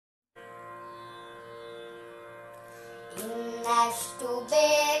ಇನ್ನಷ್ಟು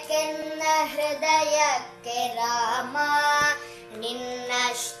ಬೇಕೆನ್ನ ಹೃದಯಕ್ಕೆ ರಾಮ,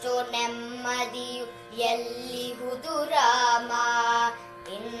 ನಿನ್ನಷ್ಟು ನೆಮ್ಮದಿಯು ಎಲ್ಲಿಹುದು ರಾಮ.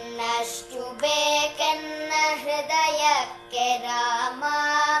 ಇನ್ನಷ್ಟು ಬೇಕೆನ್ನ ಹೃದಯಕ್ಕೆ ರಾಮ,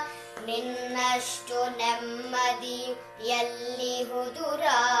 ನಿನ್ನಷ್ಟು ನೆಮ್ಮದಿಯು ಎಲ್ಲಿಹುದು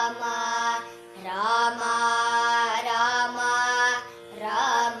ರಾಮ. ರಾಮ ರಾಮ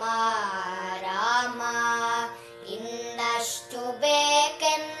ರಾಮ ರಾಮ, ಇನ್ನಷ್ಟು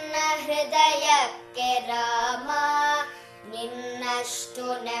ಬೇಕೆನ್ನ ಹೃದಯಕ್ಕೆ ರಾಮ, ನಿನ್ನಷ್ಟು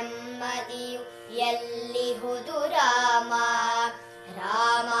ನೆಮ್ಮದಿಯು ಎಲ್ಲಿಹುದು ರಾಮ.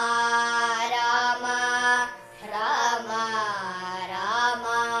 ರಾಮ ರಾಮ ರಾಮ ರಾಮ,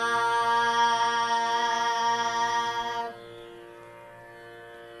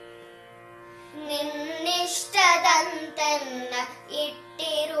 ನಿನ್ನಿಷ್ಟದಂತೆನ್ನ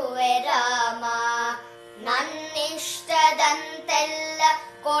ಇಟ್ಟಿರುವೆ ರಾಮ, ನನ್ನಿಷ್ಟದಂತೆಲ್ಲ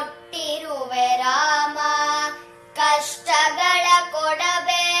ಕೊಟ್ಟಿರುವೆ ರಾಮ. ಕಷ್ಟಗಳ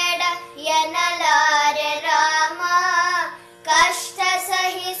ಕೊಡಬೇಡ ಎನ್ನಲಾರೆ ರಾಮ, ಕಷ್ಟ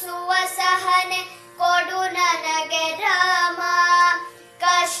ಸಹಿಸುವ ಸಹನೆ ಕೊಡು ನನಗೆ ರಾಮ.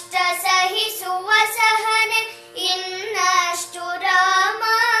 ಕಷ್ಟ ಸಹಿಸುವ ಸಹನೆ ಇನ್ನಷ್ಟು ರಾಮ,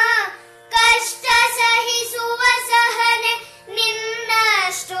 ಕಷ್ಟ ಸಹಿಸುವ ಸಹನೆ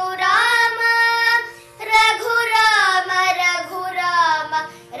ನಿನ್ನಷ್ಟು ರಾಮ. ರಘುರಾಮ ರಘುರಾಮ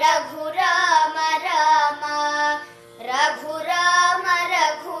ರಘುರಾಮ ರಾಮ, ರಘುರಾಮ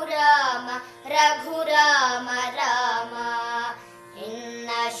ರಘುರಾಮ ರಘುರಾಮ ರಾಮ.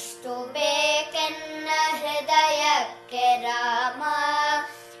 ಇನ್ನಷ್ಟು ಬೇಕೆನ್ನ ಹೃದಯಕ್ಕೆ ರಾಮ,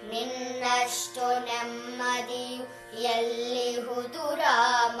 ನಿನ್ನಷ್ಟು ನೆಮ್ಮದಿಯು ಎಲ್ಲಿಹುದು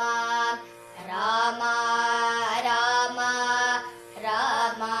ರಾಮ. ರಾಮ ರಾಮ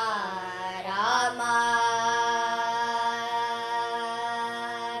ರಾಮ ರಾಮ,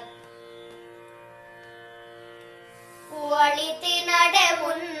 ಒಳಿತಿ ನಡೆ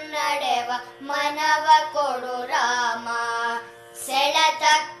ಮುನ್ನಡೆವ ಮನವ ಕೊಡು ರಾಮ,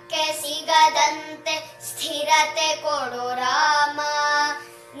 ಸೆಳೆತಕ್ಕೆ ಸಿಗದಂತೆ ಸ್ಥಿರತೆ ಕೊಡು ರಾಮ.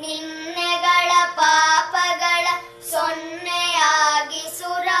 ನಿನ್ನೆಗಳ ಪಾಪಗಳ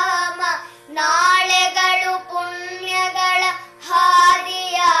ಸೊನ್ನೆಯಾಗಿಸು ರಾಮ, ನಾಳೆಗಳು ಪುಣ್ಯಗಳ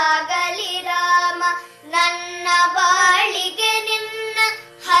ಹಾದಿಯಾಗಲಿ ರಾಮ. ನನ್ನ ಬಾಳಿಗೆ ನಿನ್ನ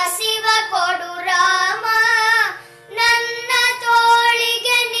ಹಸಿವ ಕೊಡು ರಾಮ, ನನ್ನ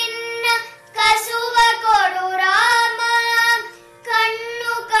ತೋಳಿಗೆ ನಿನ್ನ ಕಸುವ ಕೊಡು ರಾಮ.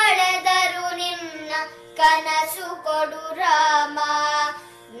 ಕಣ್ಣು ಕಳೆದರು ನಿನ್ನ ಕನಸು ಕೊಡು ರಾಮ,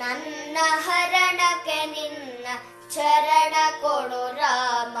 ನನ್ನ ಹರಣಕ್ಕೆ ನಿನ್ನ ಚರಣ ಕೊಡು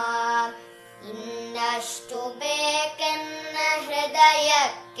ರಾಮ. ಇನ್ನಷ್ಟು ಬೇಕೆನ್ನ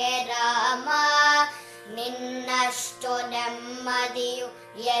ಹೃದಯಕ್ಕೆ ರಾಮ, ನಿನ್ನಷ್ಟು ನೆಮ್ಮದಿಯು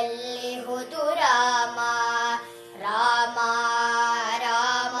ಎಲ್ಲಿಹುದು ರಾಮ. ರಾಮ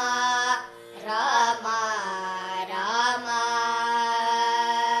ರಾಮ ರಾಮ ರಾಮ,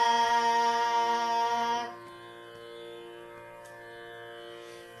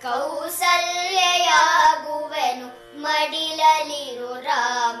 ಕೌಸಲ್ಯಯಾಗುವೆನು ಮಡಿಲಲಿರು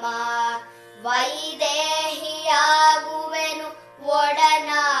ರಾಮ, ವೈದೇಹಿಯಾಗುವೆನು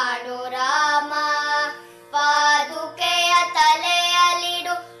ಒಡನಾಡು ರಾಮ. ಪಾದುಕೆಯ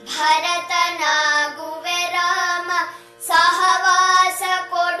ತಲೆಯಲಿಡು ಭರತನಾಗುವೆ ರಾಮ, ಸಹವಾಸ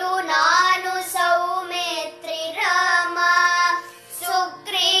ಕೊಡು ನಾನು ಸೌಮಿತ್ರಿ ರಾಮ.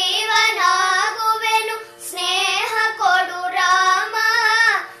 ಸುಗ್ರೀವನಾಗುವೆನು ಸ್ನೇಹ ಕೊಡು ರಾಮ,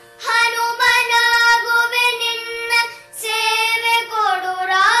 ಹನುಮನಾಗುವೆ ನಿನ್ನ ಸೇವೆ ಕೊಡು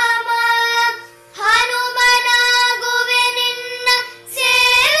ರಾಮ. ಹನುಮನಾಗುವೆ ನಿನ್ನ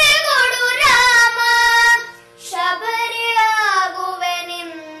ಸೇವೆ ಕೊಡು ರಾಮ, ಶಬರಿಯಾಗುವೆ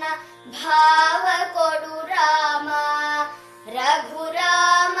ನಿನ್ನ ಭಾವ ಕೊಡು ರಾಮ.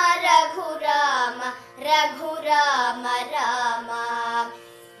 ರಘುರಾಮ ರಘುರಾಮ ರಘುರಾಮ ರಾಮ,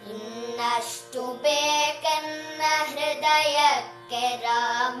 ಇನ್ನಷ್ಟು ಬೇಕೆನ್ನ ಹೃದಯಕ್ಕೆ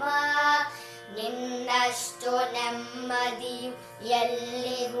ರಾಮ, ನಿನ್ನಷ್ಟು ನೆಮ್ಮದಿಯು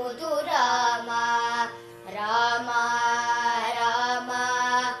ಎಲ್ಲಿಹುದು ರಾಮ. ರಾಮ ರಾಮ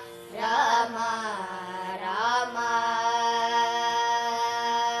ರಾಮ ರಾಮ,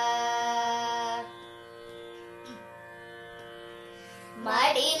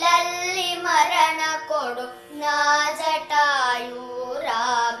 ಮಡಿಲಲ್ಲಿ ಮರಣ ಕೊಡು ನಾ ಜಟಾಯು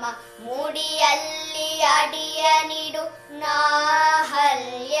ರಾಮ, ಮುಡಿಯಲ್ಲಿ ಅಡಿಯ ನಿಡು ನಾ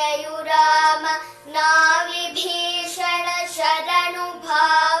ಹಲ್ಯಯು ರಾಮ. ನಾ ವಿಭೀಷಣ ಶರಣು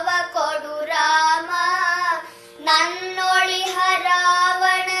ಭಾವ ಕೊಡು ರಾಮ, ನನ್ನೊಳಿಹ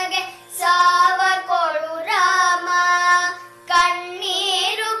ರಾವಣಗೆ ಸಾವ ಕೊಡು ರಾಮ.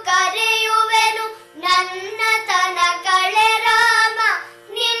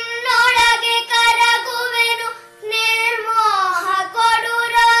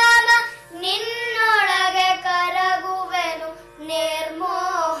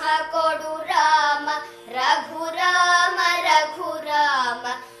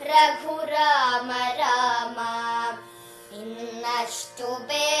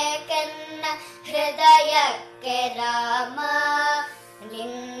 ಬೇಕೆನ್ನ ಹೃದಯಕ್ಕೆ ರಾಮ.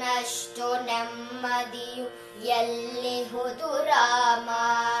 ನಿನ್ನಷ್ಟು ನೆಮ್ಮದಿಯು ಎಲ್ಲಿಹುದು ರಾಮ.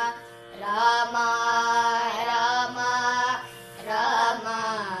 ರಾಮ ರಾಮ ರಾಮ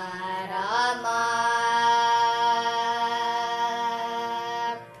ರಾಮ.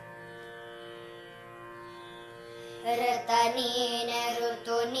 ಋತ ನೀನೆ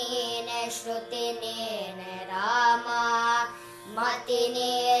ಋತು ನೀನೆ ಶ್ರುತಿ ನೀನೆ ರಾಮ. ಮತಿ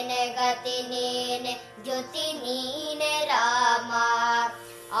ನೀನೆ ಗತಿ ನೀನೆ ದ್ಯುತಿ ನೀನೆ ರಾಮ.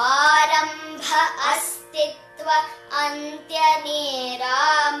 ಆರಂಭ ಅಸ್ತಿತ್ವ ಅಂತ್ಯ ನೀ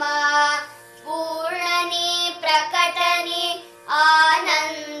ರಾಮ. ಪೂರ್ಣನಿ ಪ್ರಕಟನಿ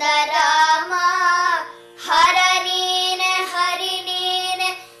ಆನಂದ ರಾಮ. ಹರ ನೀನೆ ಹರಿ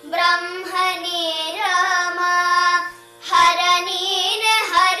ನೀನೆ ಬ್ರಹ್ಮ ನೀ ರಾಮ. ಹರ ನೀನೆ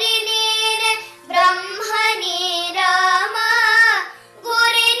ಹರಿ ನೀನೆ ಬ್ರಹ್ಮ ನೀ ರಾಮ.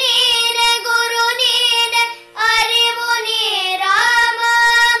 ಗುರಿ ನೀನೆ ಗುರು ನೀನೆ ಅರಿವು ನೀ ರಾಮ.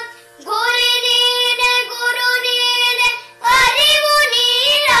 ಗುರಿ ನೀನೆ ಗುರು ನೀನೆ ಅರಿವು ನೀ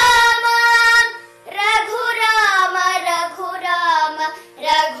ರಾಮ. ರಘುರಾಮ ರಘುರಾಮ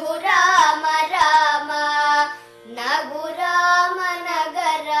ರಘುರಾಮ ರಾಮ. ನಗುರಾಮ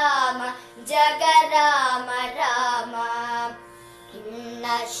ನಗರಾಮ ಜಗರಾಮ ರಾಮ.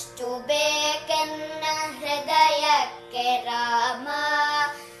 ಇನ್ನಷ್ಟು ಬೇಕೆನ್ನ ಹೃದಯಕ್ಕೆ ರಾಮ.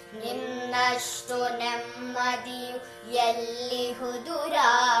 ನಿನ್ನಷ್ಟು ನೆಮ್ಮದಿಯು ಎಲ್ಲಿಹುದು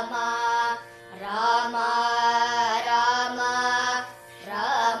ರಾಮ. ರಾಮ ರಾಮ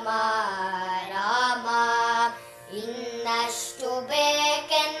ರಾಮ ರಾಮ. ಇನ್ನಷ್ಟು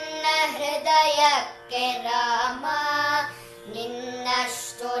ಬೇಕೆನ್ನ ಹೃದಯಕ್ಕೆ ರಾಮ.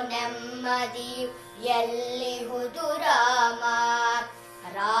 ನಿನ್ನಷ್ಟು ನೆಮ್ಮದಿಯು ಎಲ್ಲಿಹುದು ರಾಮ.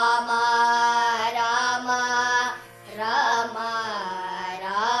 ರಾಮ ರಾಮ ರಾಮ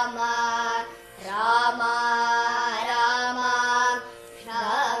ರಾಮ ರಾಮ ರಾಮ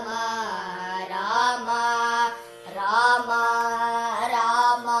ರಾಮ ರಾಮ ರಾಮ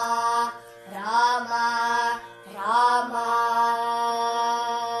ರಾಮ ರಾಮ ರಾಮ.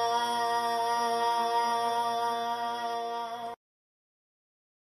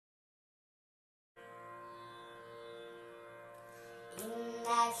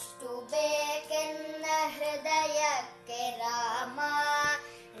 ಇನ್ನಷ್ಟು ಬೇಕೆನ್ನ ಹೃದಯಕ್ಕೆ ರಾಮ.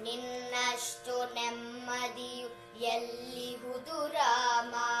 ನಿನ್ನಷ್ಟು ನೆಮ್ಮದಿಯು ಎಲ್ಲಿಹುದು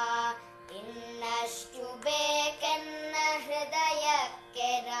ರಾಮ. ಇನ್ನಷ್ಟು ಬೇಕೆನ್ನ ಹೃದಯಕ್ಕೆ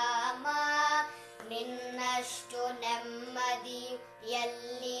ರಾಮ. ನಿನ್ನಷ್ಟು ನೆಮ್ಮದಿಯು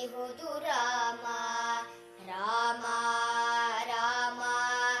ಎಲ್ಲಿಹುದು ರಾಮ. ರಾಮ ರಾಮ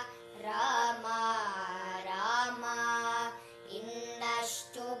ರಾಮ ರಾಮ.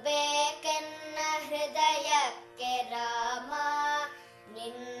 ಇನ್ನಷ್ಟು ಬೇಕೆನ್ನ ಹೃದಯಕ್ಕೆ ರಾಮ.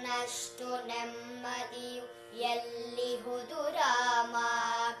 ನಿನ್ನಷ್ಟು ನೆಮ್ಮದಿಯು ಎಲ್ಲಿಹುದು ರಾಮ.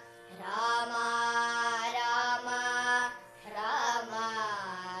 ರಾಮ ರಾಮ ರಾಮ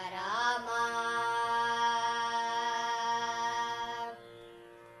ರಾಮ.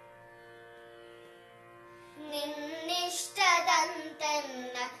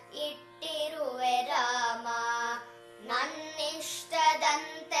 ನಿನ್ನಿಷ್ಟದಂತೆನ್ನ ಇಟ್ಟಿರುವೆ ರಾಮ.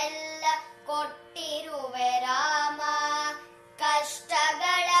 ನನ್ನಿಷ್ಟದಂತೆಲ್ಲ ಕೊಟ್ಟಿರುವೆ ರಾಮ.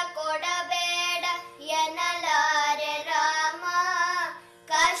 ಕಷ್ಟಗಳ ಕೊಡಬೇಡ ಎನ್ನಲಾರೆ ರಾಮ.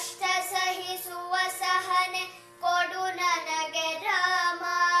 ಕಷ್ಟ ಸಹಿಸುವ ಸಹನೆ ಕೊಡು ನನಗೆ ರಾಮ.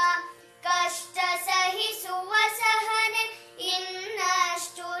 ಕಷ್ಟ ಸಹಿಸುವ ಸಹನೆ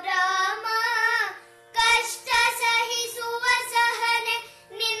ಇನ್ನಷ್ಟು ರಾಮ. ಕಷ್ಟ ಸಹಿಸುವ ಸಹನೆ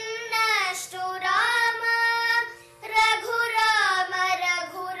ನಿನ್ನಷ್ಟು ರಾಮ. ರಘುರಾಮ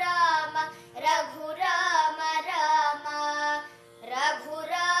ರಘುರಾಮ ರಘುರಾಮ ರಾಮ.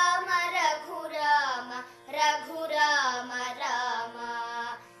 ರಘುರಾಮ ರಘುರಾಮ ರಘುರಾಮ ರಾಮ.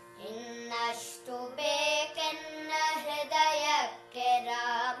 ಇನ್ನಷ್ಟು ಬೇಕೆನ್ನ ಹೃದಯಕ್ಕೆ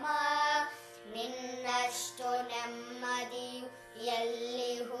ರಾಮ. ನಿನ್ನಷ್ಟು ನೆಮ್ಮದಿಯು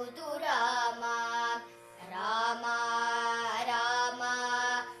ಎಲ್ಲಿಹುದು ರಾಮ. ರಾಮ ರಾಮ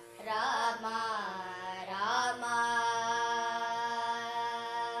ರಾಮ ರಾಮ.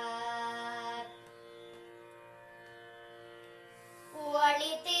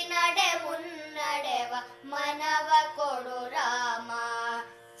 ಒಳಿತಿ ನಡೆ ಮುನ್ನಡೆವ ಮನವ ಕೊಡು